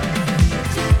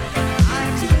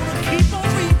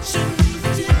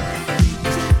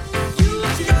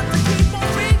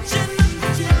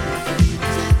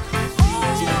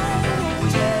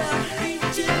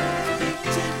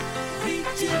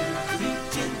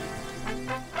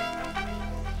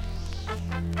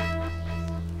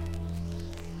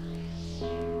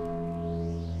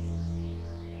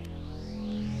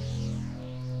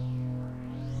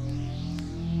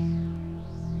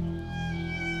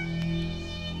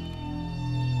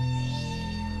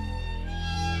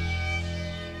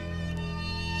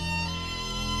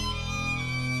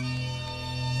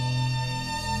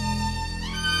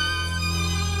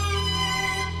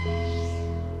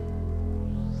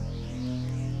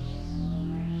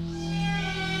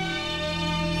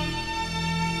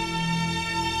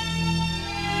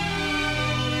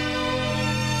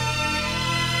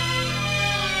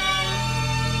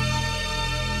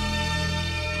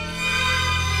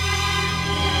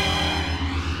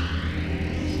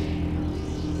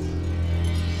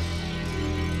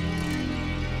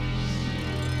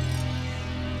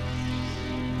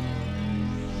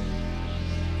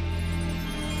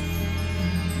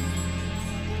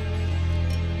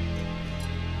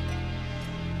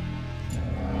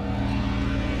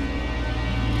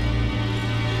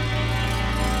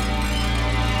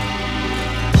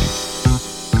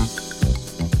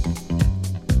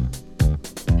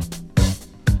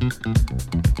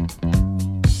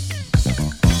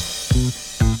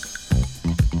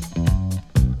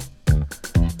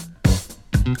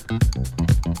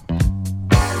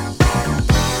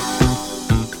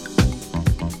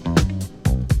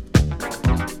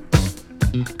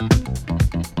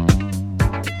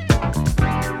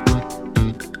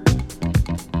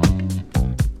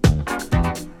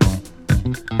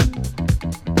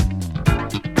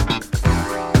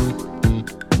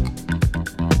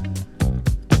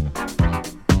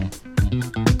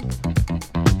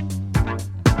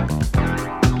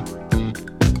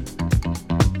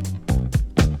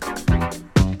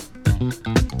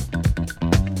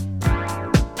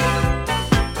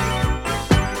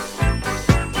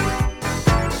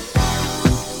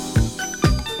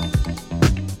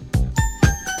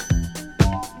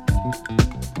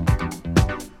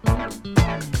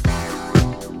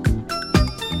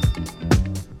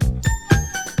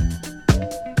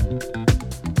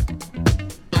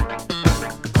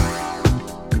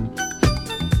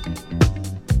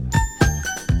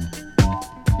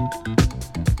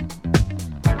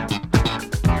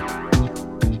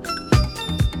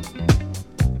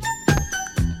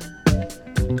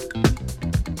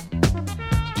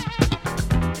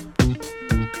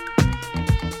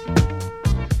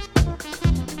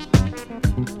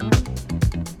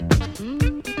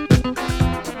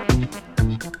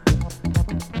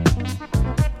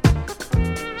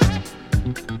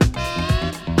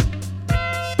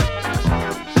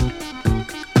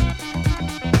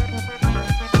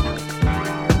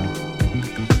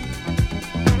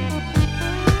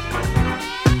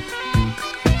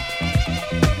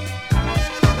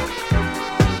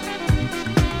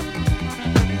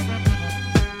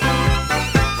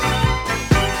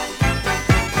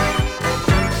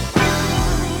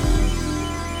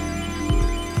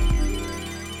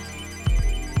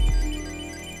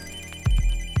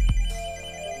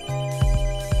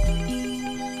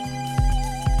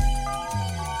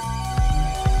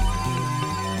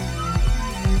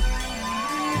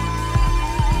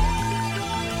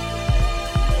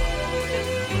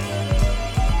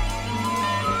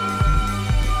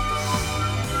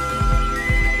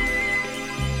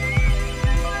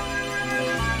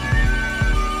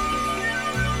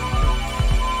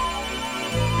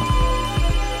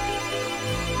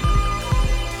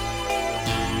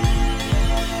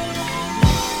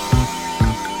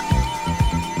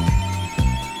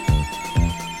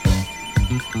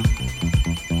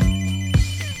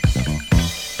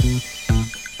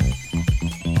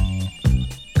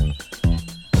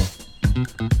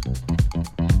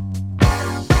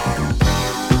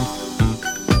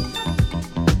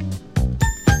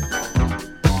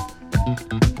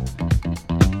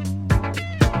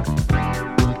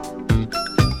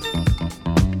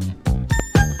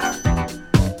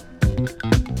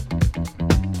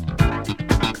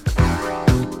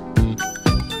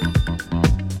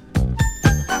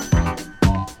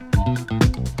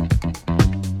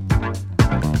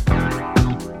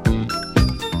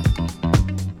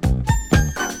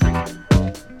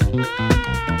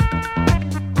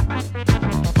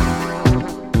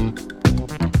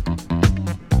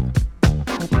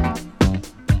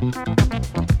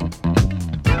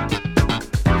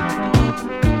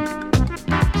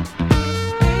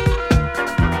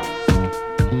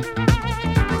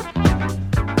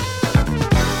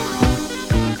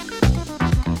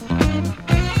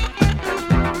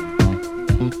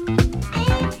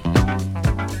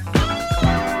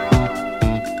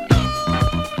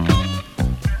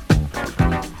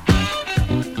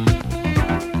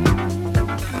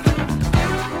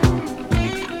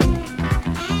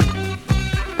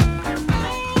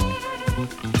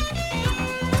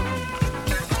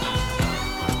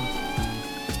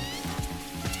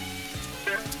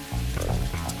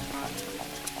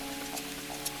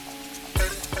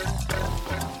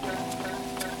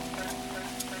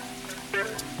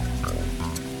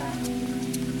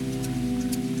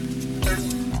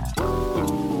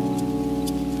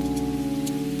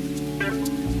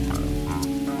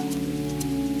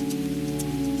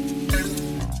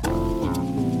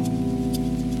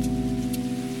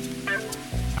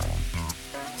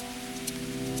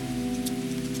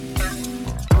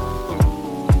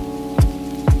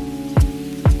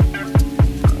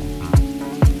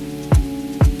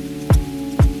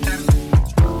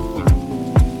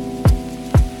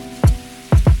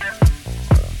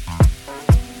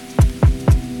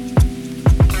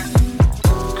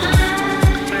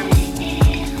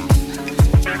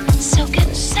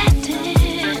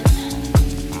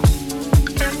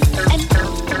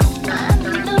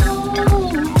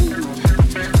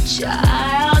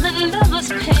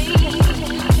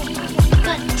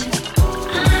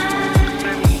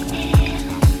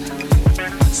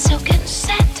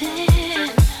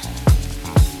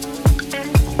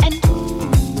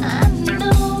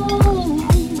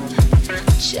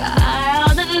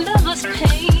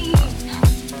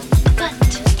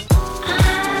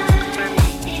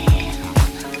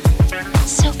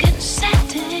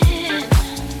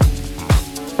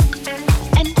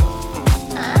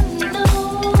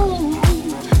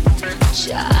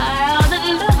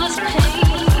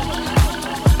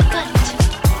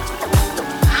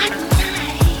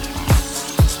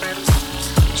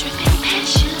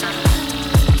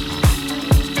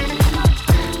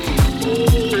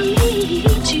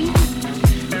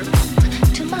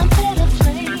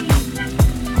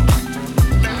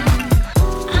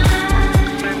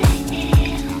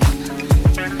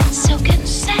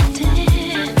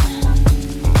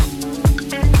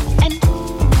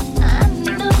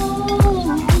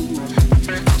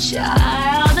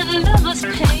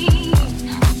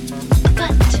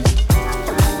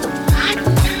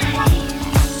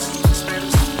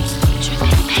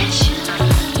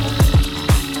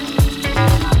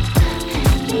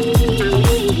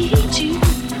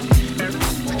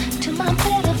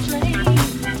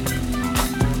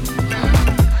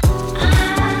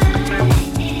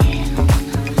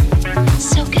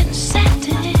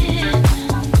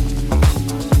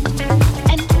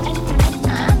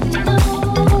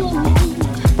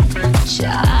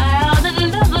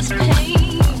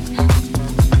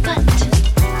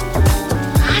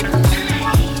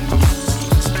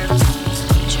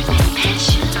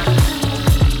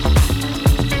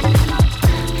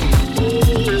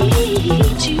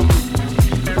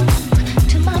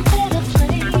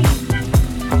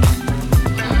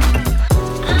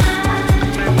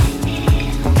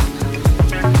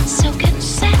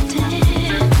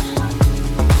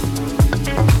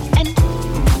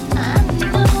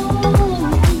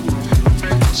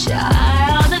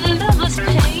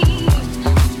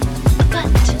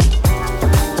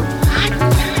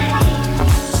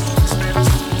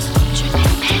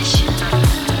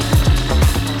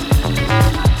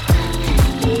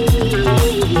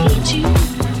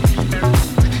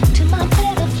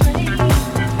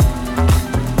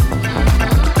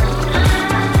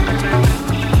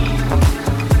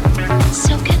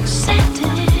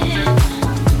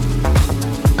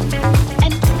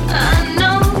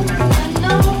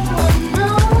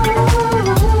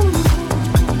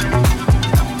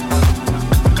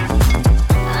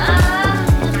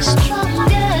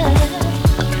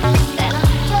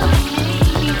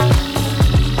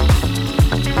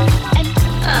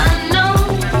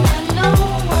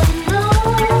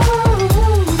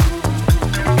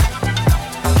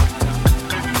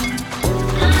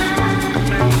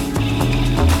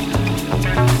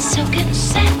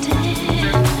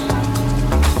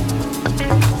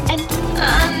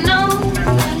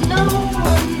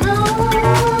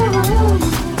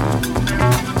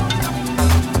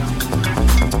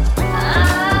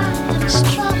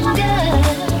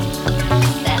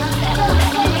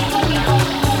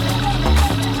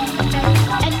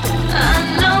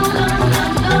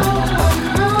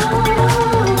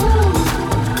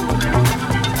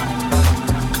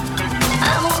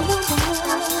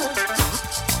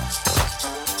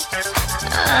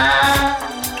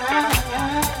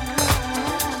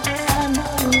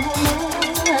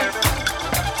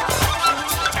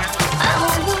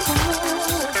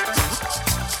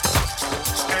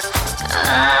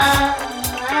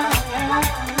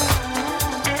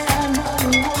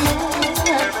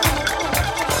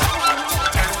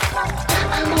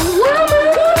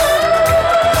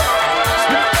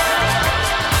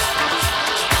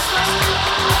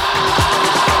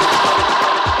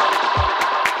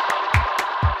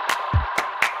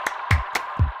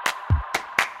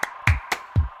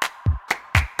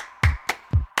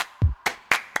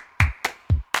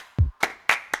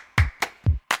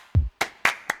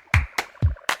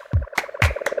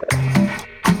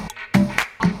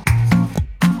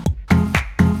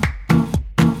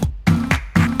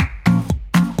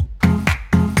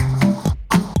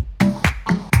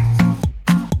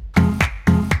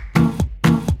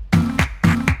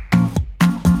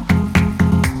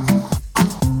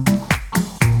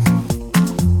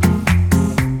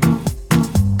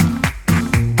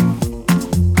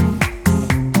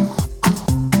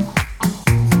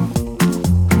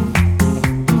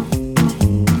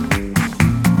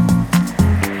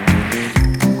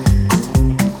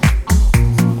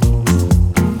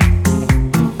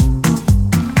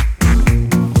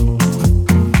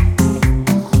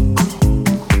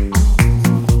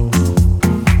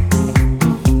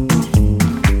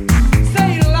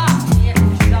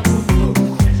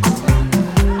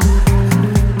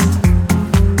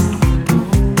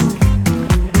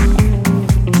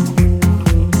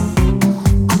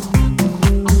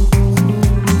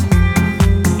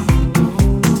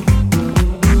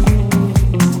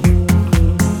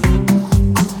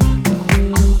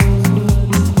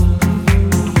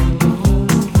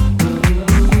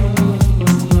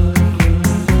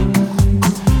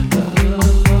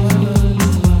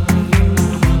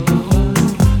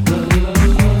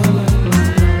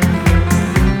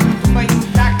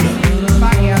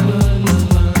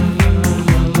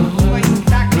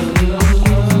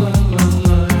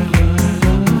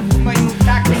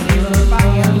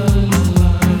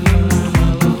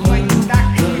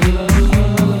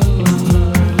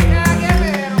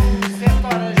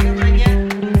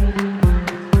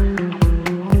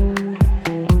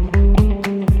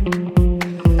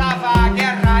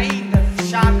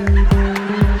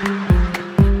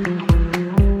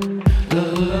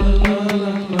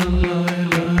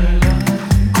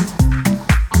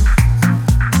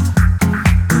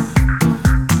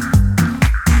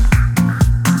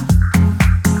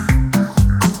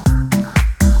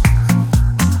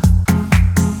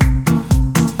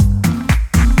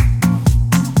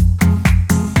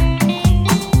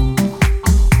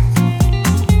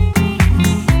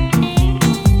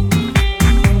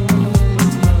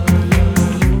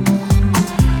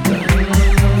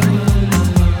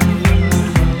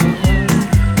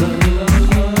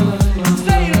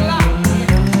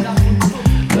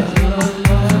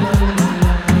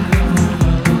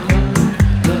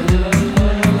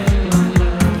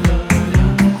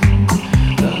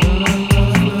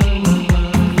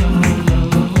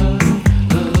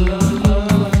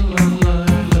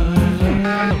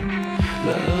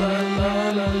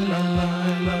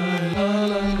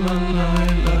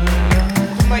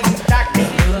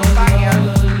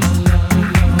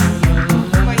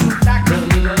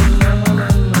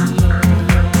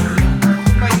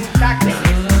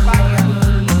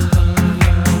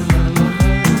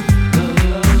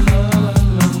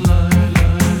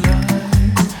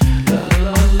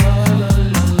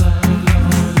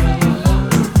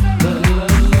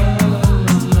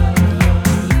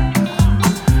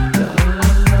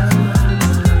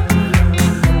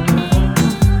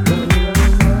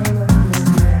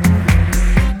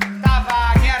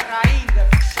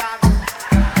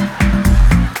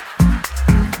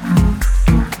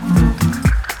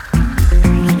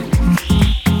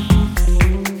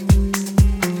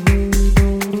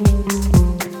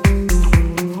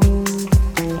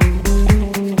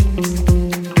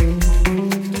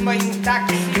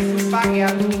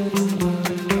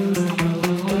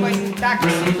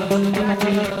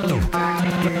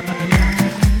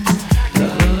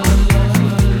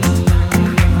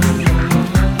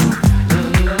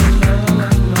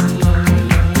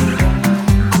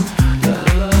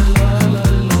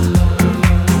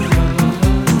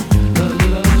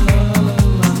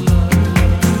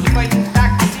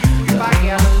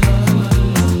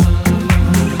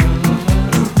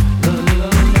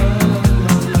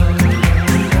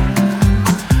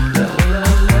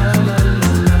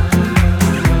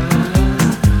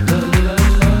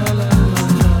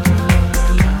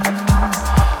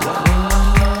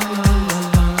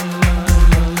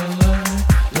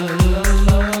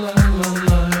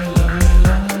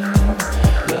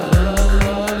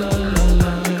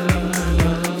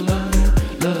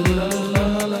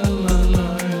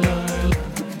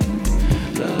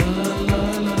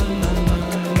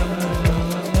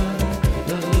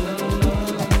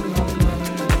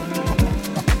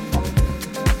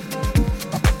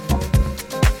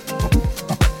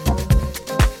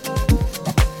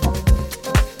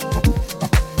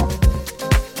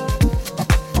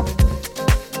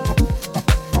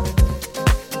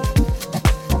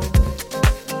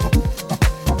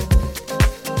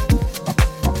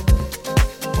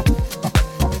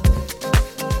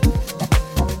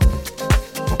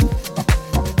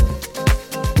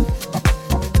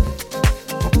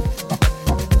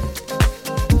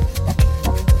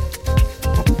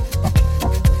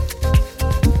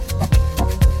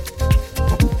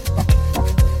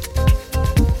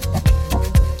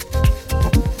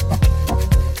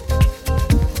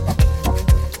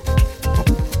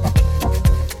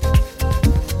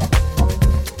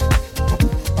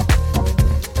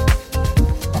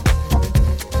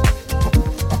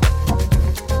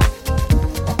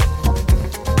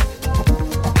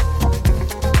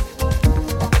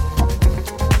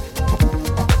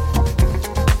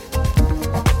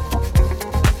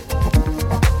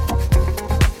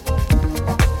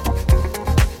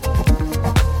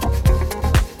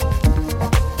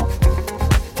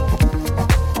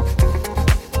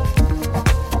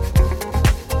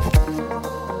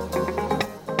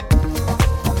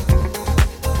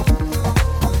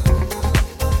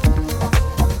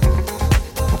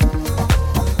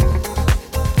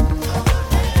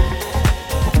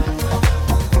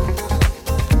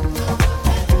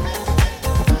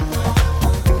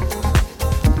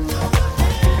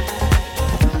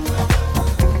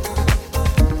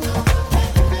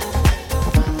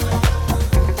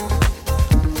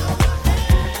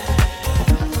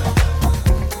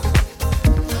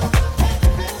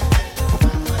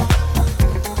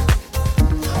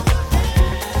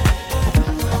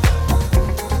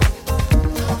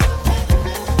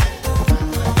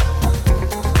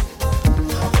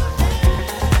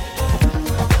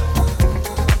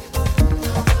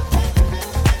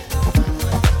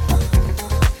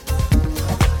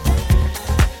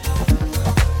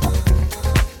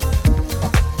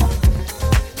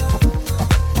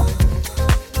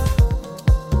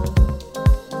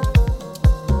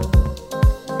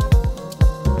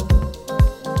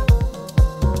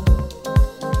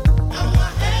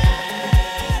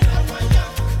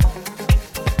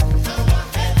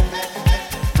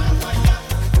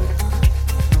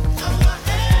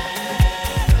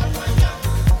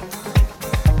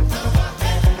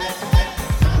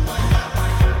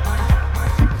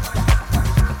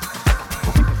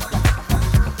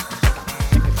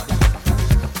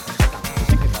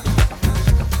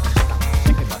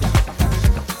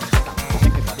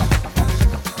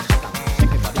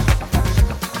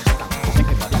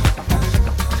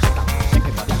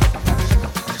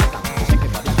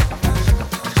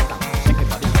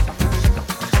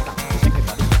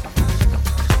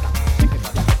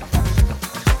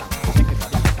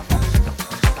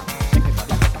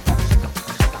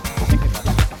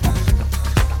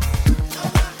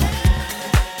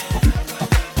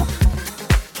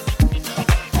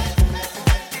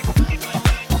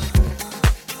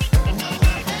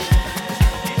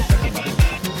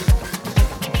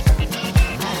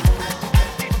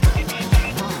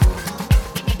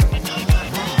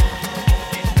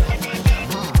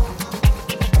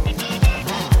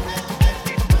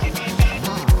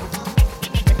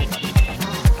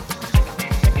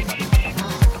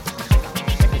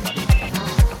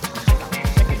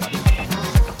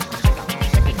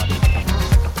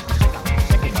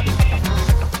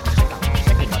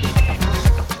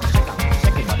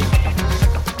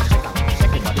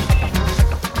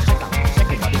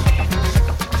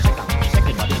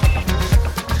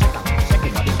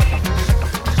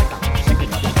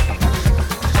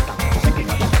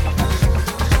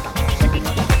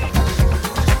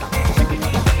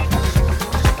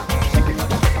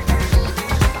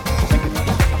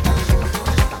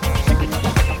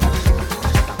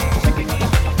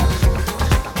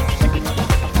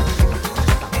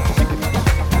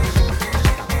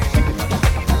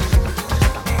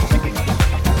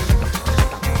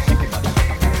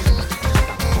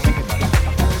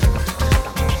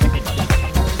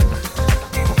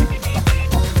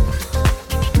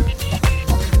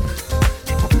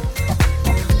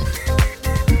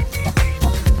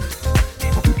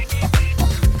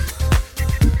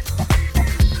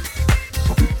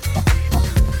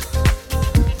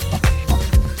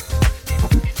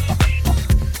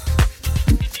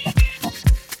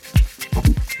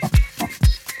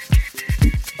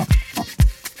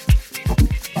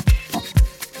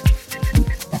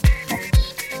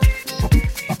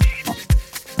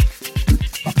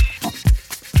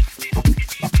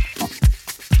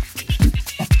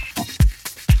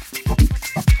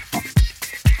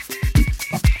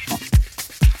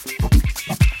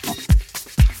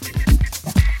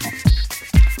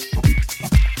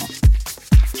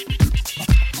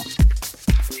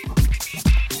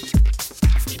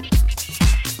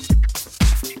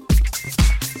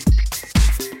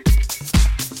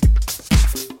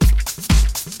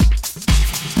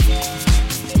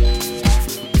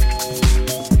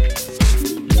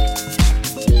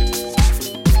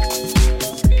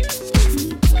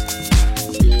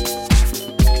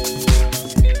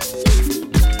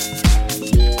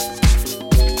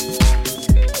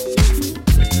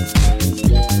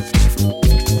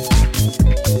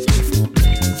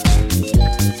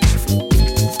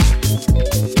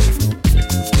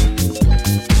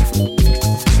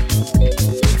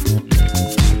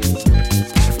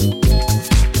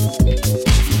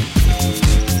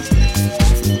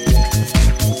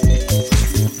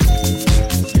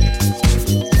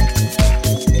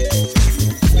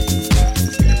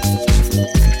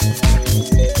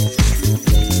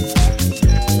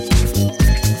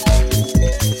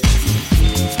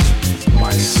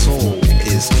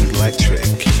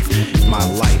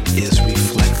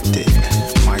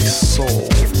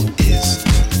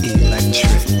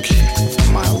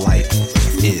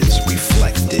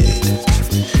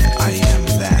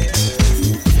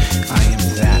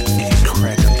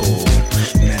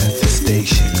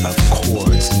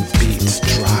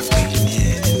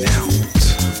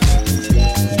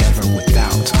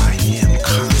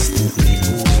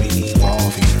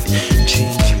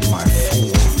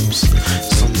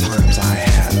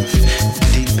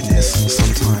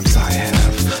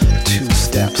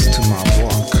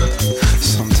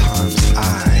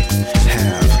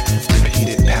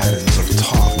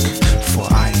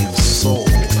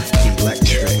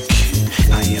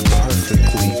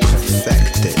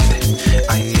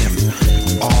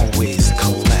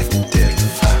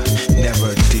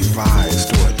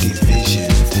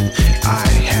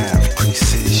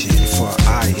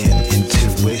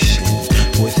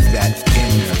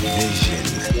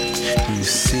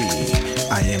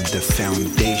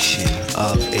 foundation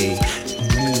of a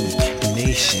new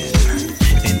nation,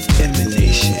 an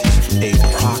emanation, a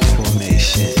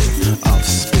proclamation of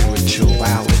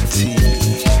spirituality,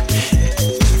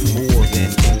 more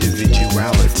than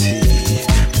individuality.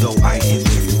 Though I am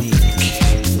unique,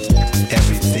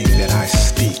 everything that I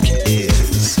speak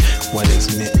is what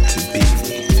is meant to be,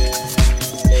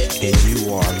 and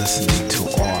you are listening